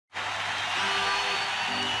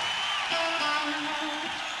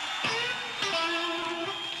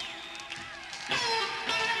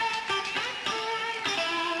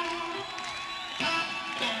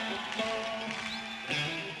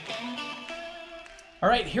All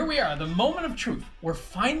right, here we are, the moment of truth. We're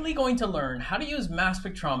finally going to learn how to use mass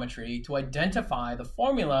spectrometry to identify the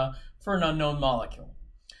formula for an unknown molecule.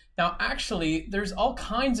 Now, actually, there's all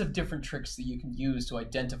kinds of different tricks that you can use to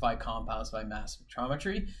identify compounds by mass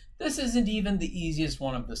spectrometry. This isn't even the easiest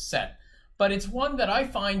one of the set, but it's one that I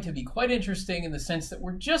find to be quite interesting in the sense that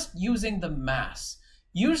we're just using the mass.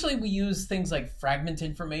 Usually we use things like fragment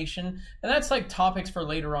information, and that's like topics for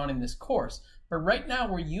later on in this course. But right now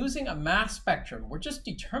we're using a mass spectrum. We're just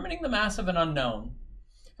determining the mass of an unknown,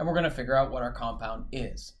 and we're going to figure out what our compound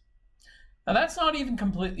is. Now that's not even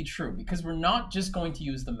completely true, because we're not just going to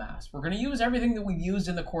use the mass. We're going to use everything that we've used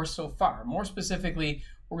in the course so far. More specifically,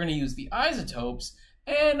 we're going to use the isotopes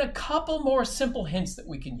and a couple more simple hints that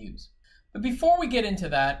we can use. But before we get into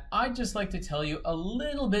that, I'd just like to tell you a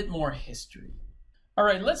little bit more history. All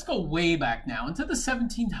right, let's go way back now into the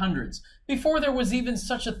 1700s, before there was even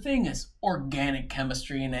such a thing as organic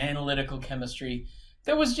chemistry and analytical chemistry.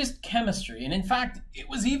 There was just chemistry, and in fact, it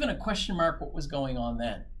was even a question mark what was going on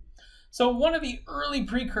then. So one of the early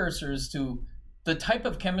precursors to the type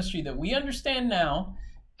of chemistry that we understand now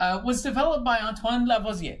was developed by Antoine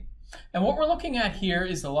Lavoisier. And what we're looking at here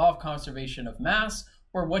is the law of conservation of mass,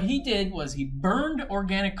 where what he did was he burned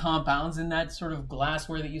organic compounds in that sort of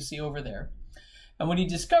glassware that you see over there. And what he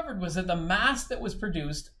discovered was that the mass that was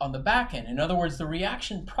produced on the back end, in other words, the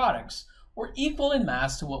reaction products, were equal in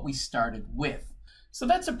mass to what we started with. So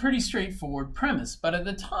that's a pretty straightforward premise, but at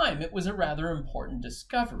the time it was a rather important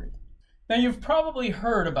discovery. Now you've probably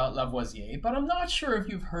heard about Lavoisier, but I'm not sure if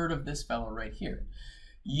you've heard of this fellow right here.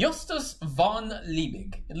 Justus von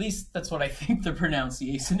Liebig. At least that's what I think the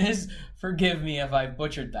pronunciation is. Forgive me if I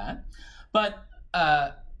butchered that. But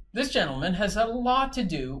this gentleman has had a lot to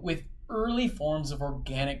do with early forms of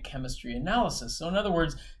organic chemistry analysis. So in other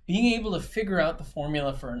words, being able to figure out the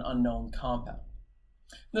formula for an unknown compound.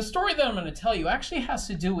 The story that I'm going to tell you actually has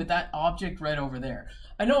to do with that object right over there.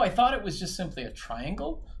 I know I thought it was just simply a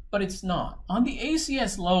triangle, but it's not. On the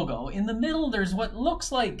ACS logo, in the middle, there's what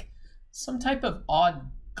looks like some type of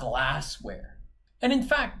odd glassware. And in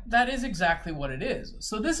fact, that is exactly what it is.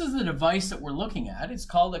 So this is the device that we're looking at. It's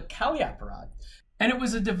called a Kali-apparat. And it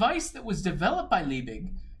was a device that was developed by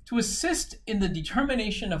Liebig to assist in the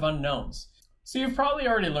determination of unknowns. So you've probably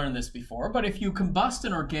already learned this before, but if you combust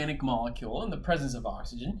an organic molecule in the presence of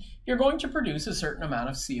oxygen, you're going to produce a certain amount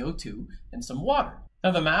of CO2 and some water.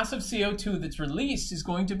 Now the mass of CO2 that's released is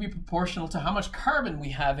going to be proportional to how much carbon we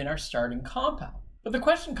have in our starting compound. But the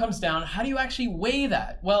question comes down, how do you actually weigh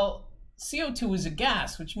that? Well, CO2 is a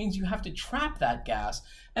gas, which means you have to trap that gas,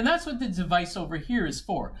 and that's what the device over here is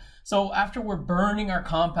for. So after we're burning our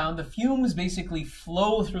compound, the fumes basically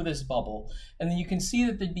flow through this bubble, and then you can see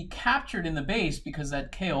that they'd be captured in the base because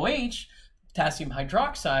that KOH, potassium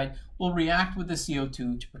hydroxide, will react with the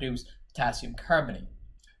CO2 to produce potassium carbonate.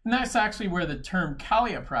 And that's actually where the term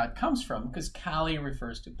Kali-apparat comes from, because Kali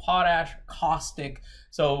refers to potash, caustic,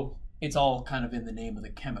 so it's all kind of in the name of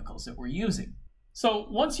the chemicals that we're using. So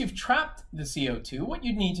once you've trapped the CO2, what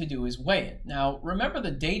you need to do is weigh it. Now, remember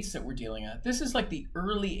the dates that we're dealing at. This is like the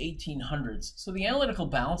early 1800s. So the analytical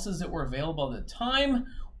balances that were available at the time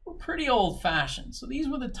were pretty old-fashioned. So these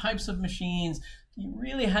were the types of machines you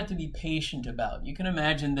really had to be patient about. You can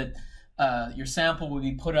imagine that your sample would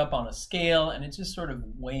be put up on a scale and it's just sort of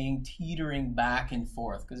weighing, teetering back and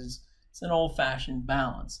forth because it's an old-fashioned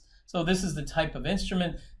balance. So this is the type of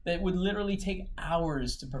instrument that would literally take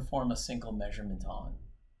hours to perform a single measurement on.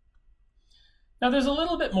 Now there's a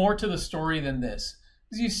little bit more to the story than this.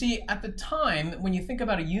 As you see, at the time, when you think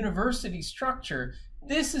about a university structure,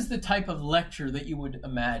 this is the type of lecture that you would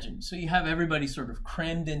imagine. So you have everybody sort of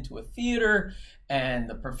crammed into a theater, and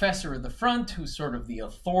the professor at the front, who's sort of the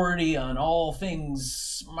authority on all things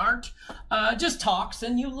smart, just talks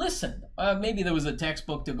and you listen. Maybe there was a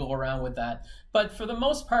textbook to go around with that. But for the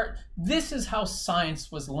most part, this is how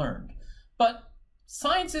science was learned. But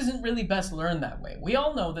science isn't really best learned that way. We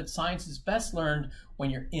all know that science is best learned when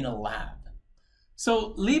you're in a lab.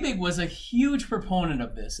 So Liebig was a huge proponent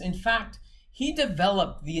of this. In fact, he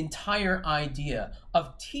developed the entire idea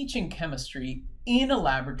of teaching chemistry in a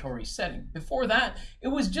laboratory setting. Before that, it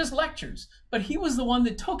was just lectures, but he was the one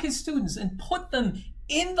that took his students and put them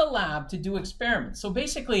in the lab to do experiments. So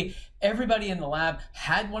basically, everybody in the lab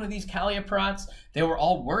had one of these Kali-apparats. They were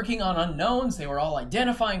all working on unknowns. They were all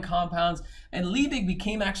identifying compounds. And Liebig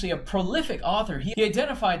became actually a prolific author. He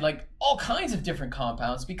identified like all kinds of different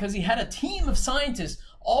compounds because he had a team of scientists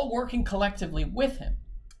all working collectively with him.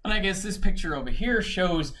 And I guess this picture over here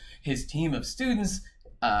shows his team of students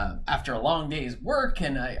after a long day's work,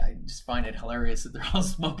 and I just find it hilarious that they're all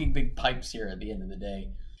smoking big pipes here at the end of the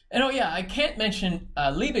day. And oh yeah, I can't mention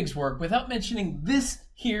Liebig's work without mentioning this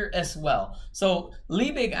here as well. So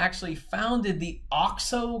Liebig actually founded the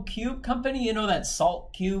OXO cube company, you know, that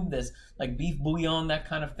salt cube, that's like beef bouillon, that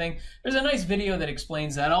kind of thing. There's a nice video that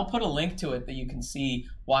explains that. I'll put a link to it that you can see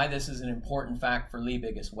why this is an important fact for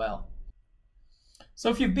Liebig as well. So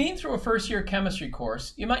if you've been through a first-year chemistry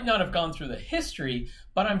course, you might not have gone through the history,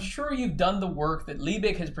 but I'm sure you've done the work that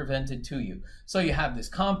Liebig has presented to you. So you have this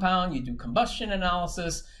compound, you do combustion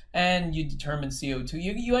analysis, and you determine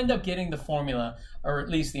CO2. You end up getting the formula, or at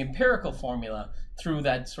least the empirical formula, through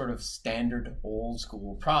that sort of standard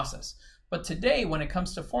old-school process. But today, when it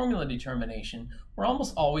comes to formula determination, we're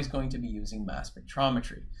almost always going to be using mass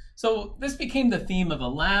spectrometry. So this became the theme of a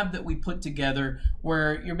lab that we put together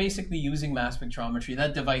where you're basically using mass spectrometry,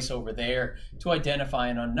 that device over there, to identify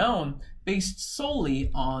an unknown based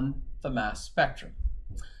solely on the mass spectrum.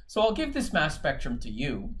 So I'll give this mass spectrum to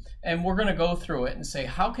you, and we're going to go through it and say,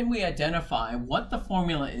 how can we identify what the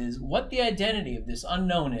formula is, what the identity of this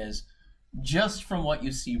unknown is, just from what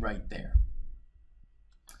you see right there.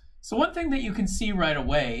 So one thing that you can see right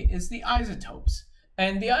away is the isotopes.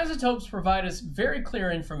 And the isotopes provide us very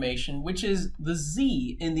clear information, which is the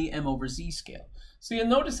Z in the M/Z scale. So you'll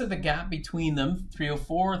notice that the gap between them,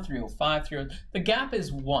 304, 305, 30, the gap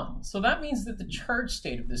is 1. So that means that the charge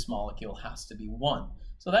state of this molecule has to be 1.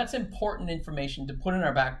 So that's important information to put in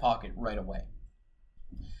our back pocket right away.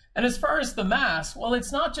 And as far as the mass, well,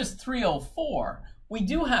 it's not just 304. We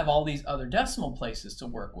do have all these other decimal places to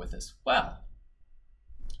work with as well.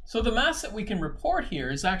 So the mass that we can report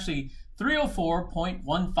here is actually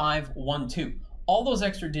 304.1512. All those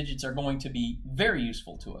extra digits are going to be very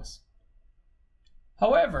useful to us.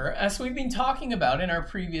 However, as we've been talking about in our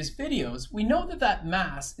previous videos, we know that that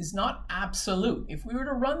mass is not absolute. If we were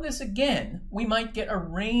to run this again, we might get a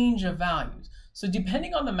range of values. So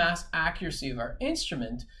depending on the mass accuracy of our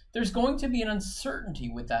instrument, there's going to be an uncertainty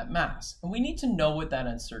with that mass, and we need to know what that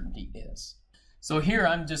uncertainty is. So here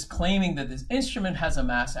I'm just claiming that this instrument has a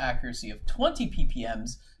mass accuracy of 20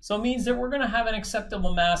 ppms, so it means that we're going to have an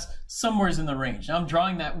acceptable mass somewhere in the range. Now I'm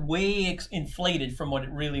drawing that way inflated from what it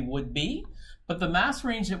really would be, but the mass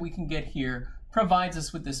range that we can get here provides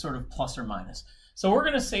us with this sort of plus or minus. So we're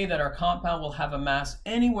going to say that our compound will have a mass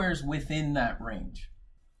anywhere within that range.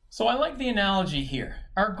 So I like the analogy here.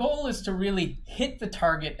 Our goal is to really hit the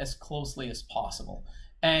target as closely as possible.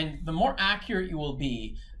 And the more accurate you will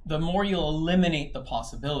be, the more you'll eliminate the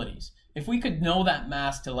possibilities. If we could know that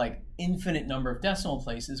mass to like infinite number of decimal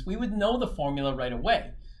places, we would know the formula right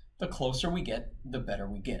away. The closer we get, the better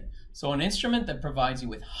we get. So an instrument that provides you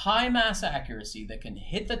with high mass accuracy that can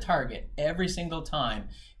hit the target every single time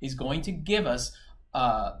is going to give us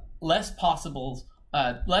less possible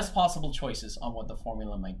choices on what the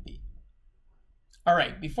formula might be. All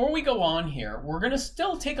right, before we go on here, we're going to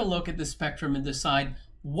still take a look at the spectrum and decide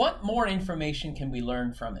what more information can we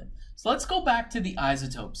learn from it. So let's go back to the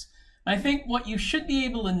isotopes. I think what you should be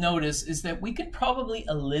able to notice is that we could probably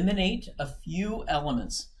eliminate a few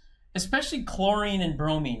elements, especially chlorine and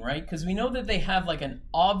bromine, right? Because we know that they have like an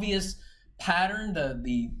obvious pattern.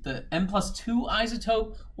 The M+2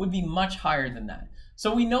 isotope would be much higher than that.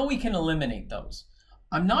 So we know we can eliminate those.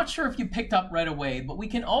 I'm not sure if you picked up right away, but we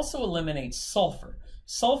can also eliminate sulfur.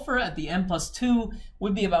 Sulfur at the M+2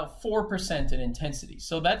 would be about 4% in intensity.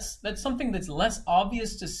 So that's something that's less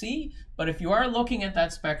obvious to see, but if you are looking at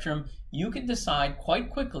that spectrum, you can decide quite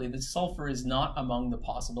quickly that sulfur is not among the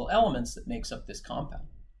possible elements that makes up this compound.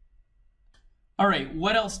 All right,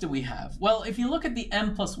 what else do we have? Well, if you look at the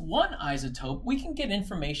M+1 isotope, we can get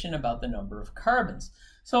information about the number of carbons.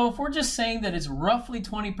 So if we're just saying that it's roughly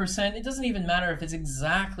 20%, it doesn't even matter if it's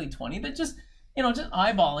exactly 20, but just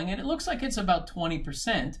eyeballing it, it looks like it's about 20%.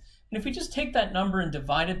 And if we just take that number and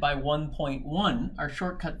divide it by 1.1, our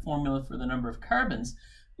shortcut formula for the number of carbons,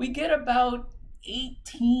 we get about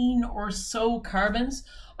 18 or so carbons.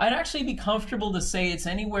 I'd actually be comfortable to say it's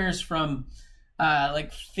anywhere from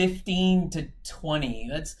like 15 to 20.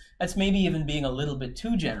 That's maybe even being a little bit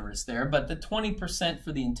too generous there, but the 20%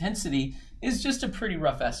 for the intensity is just a pretty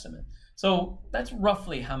rough estimate. So that's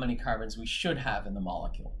roughly how many carbons we should have in the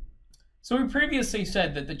molecule. So we previously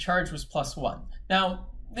said that the charge was +1. Now,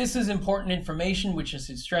 this is important information, which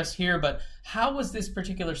is stressed here, but how was this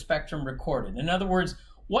particular spectrum recorded? In other words,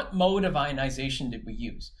 what mode of ionization did we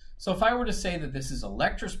use? So if I were to say that this is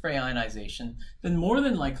electrospray ionization, then more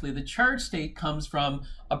than likely the charge state comes from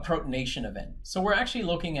a protonation event. So we're actually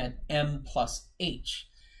looking at M+H.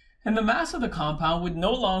 And the mass of the compound would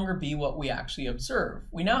no longer be what we actually observe.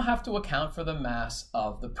 We now have to account for the mass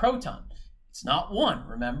of the proton. It's not 1,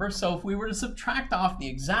 remember? So if we were to subtract off the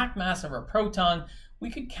exact mass of our proton, we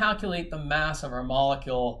could calculate the mass of our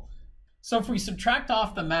molecule. So if we subtract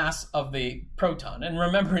off the mass of the proton, and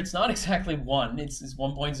remember it's not exactly 1, it's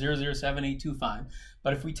 1.007825,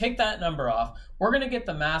 but if we take that number off, we're going to get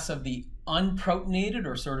the mass of the unprotonated,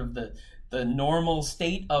 or sort of the normal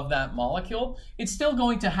state of that molecule. It's still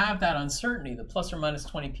going to have that uncertainty, the plus or minus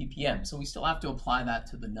 20 ppm, so we still have to apply that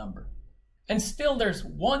to the number. And still there's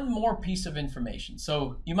one more piece of information.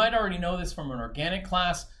 So you might already know this from an organic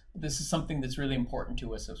class, but this is something that's really important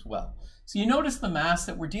to us as well. So you notice the mass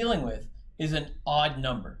that we're dealing with is an odd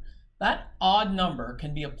number. That odd number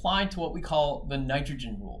can be applied to what we call the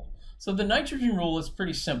nitrogen rule. So the nitrogen rule is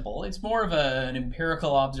pretty simple. It's more of an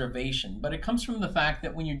empirical observation, but it comes from the fact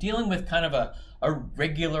that when you're dealing with kind of a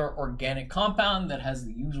regular organic compound that has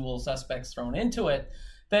the usual suspects thrown into it,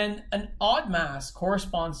 then an odd mass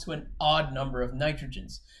corresponds to an odd number of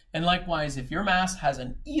nitrogens. And likewise, if your mass has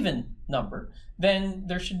an even number, then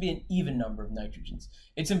there should be an even number of nitrogens.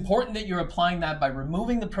 It's important that you're applying that by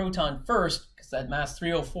removing the proton first, because that mass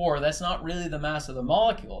 304, that's not really the mass of the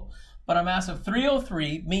molecule. But a mass of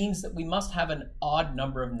 303 means that we must have an odd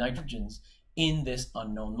number of nitrogens in this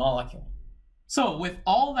unknown molecule. So with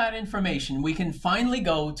all that information, we can finally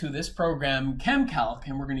go to this program, ChemCalc,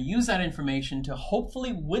 and we're going to use that information to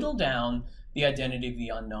hopefully whittle down the identity of the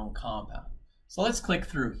unknown compound. So let's click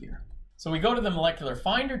through here. So we go to the molecular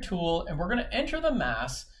finder tool, and we're going to enter the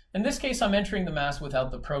mass. In this case, I'm entering the mass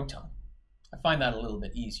without the proton. I find that a little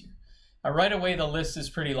bit easier. Now, right away, the list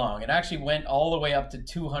is pretty long. It actually went all the way up to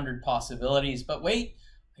 200 possibilities, but wait,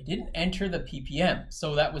 I didn't enter the ppm,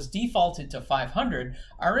 so that was defaulted to 500.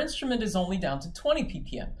 Our instrument is only down to 20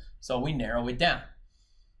 ppm, so we narrow it down.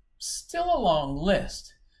 Still a long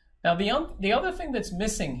list. Now, the other thing that's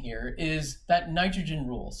missing here is that nitrogen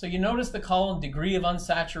rule. So you notice the column degree of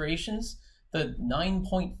unsaturations, the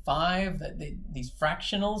 9.5, these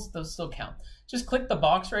fractionals, those still count. Just click the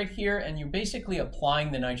box right here, and you're basically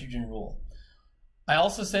applying the nitrogen rule. I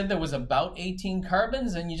also said there was about 18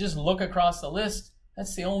 carbons, and you just look across the list.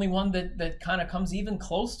 That's the only one that kind of comes even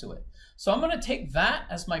close to it. So I'm going to take that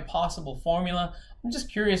as my possible formula. I'm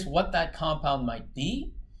just curious what that compound might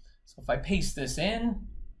be. So if I paste this in,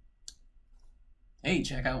 hey,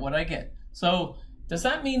 check out what I get. So does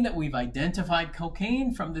that mean that we've identified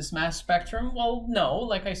cocaine from this mass spectrum? Well, no.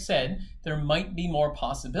 Like I said, there might be more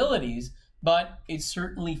possibilities, but it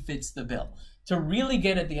certainly fits the bill. To really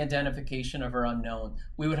get at the identification of our unknown,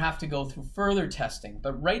 we would have to go through further testing.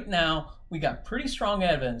 But right now, we got pretty strong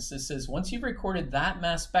evidence that says once you've recorded that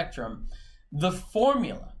mass spectrum, the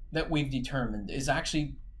formula that we've determined is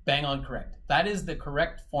actually bang on correct. That is the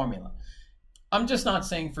correct formula. I'm just not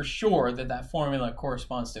saying for sure that that formula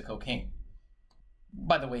corresponds to cocaine.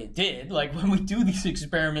 By the way, it did. Like when we do these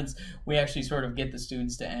experiments, we actually sort of get the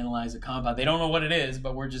students to analyze a compound. They don't know what it is,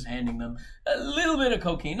 but we're just handing them a little bit of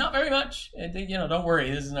cocaine. Not very much. You know, don't worry.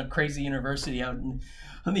 This isn't a crazy university out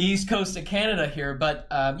on the east coast of Canada here, but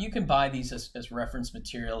you can buy these as reference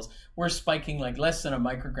materials. We're spiking like less than a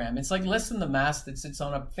microgram. It's like less than the mass that sits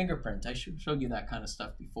on a fingerprint. I should have showed you that kind of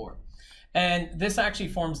stuff before. And this actually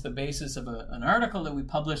forms the basis of an article that we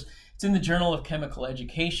published. It's in the Journal of Chemical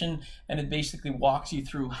Education, and it basically walks you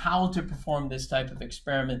through how to perform this type of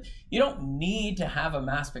experiment. You don't need to have a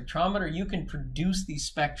mass spectrometer. You can produce these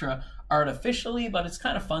spectra artificially, but it's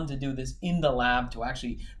kind of fun to do this in the lab to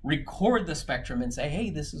actually record the spectrum and say,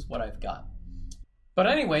 hey, this is what I've got. But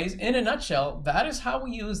anyways, in a nutshell, that is how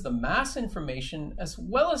we use the mass information as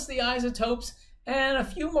well as the isotopes and a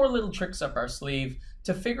few more little tricks up our sleeve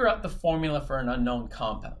to figure out the formula for an unknown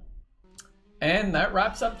compound. And that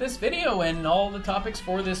wraps up this video and all the topics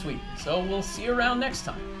for this week. So we'll see you around next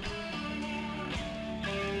time.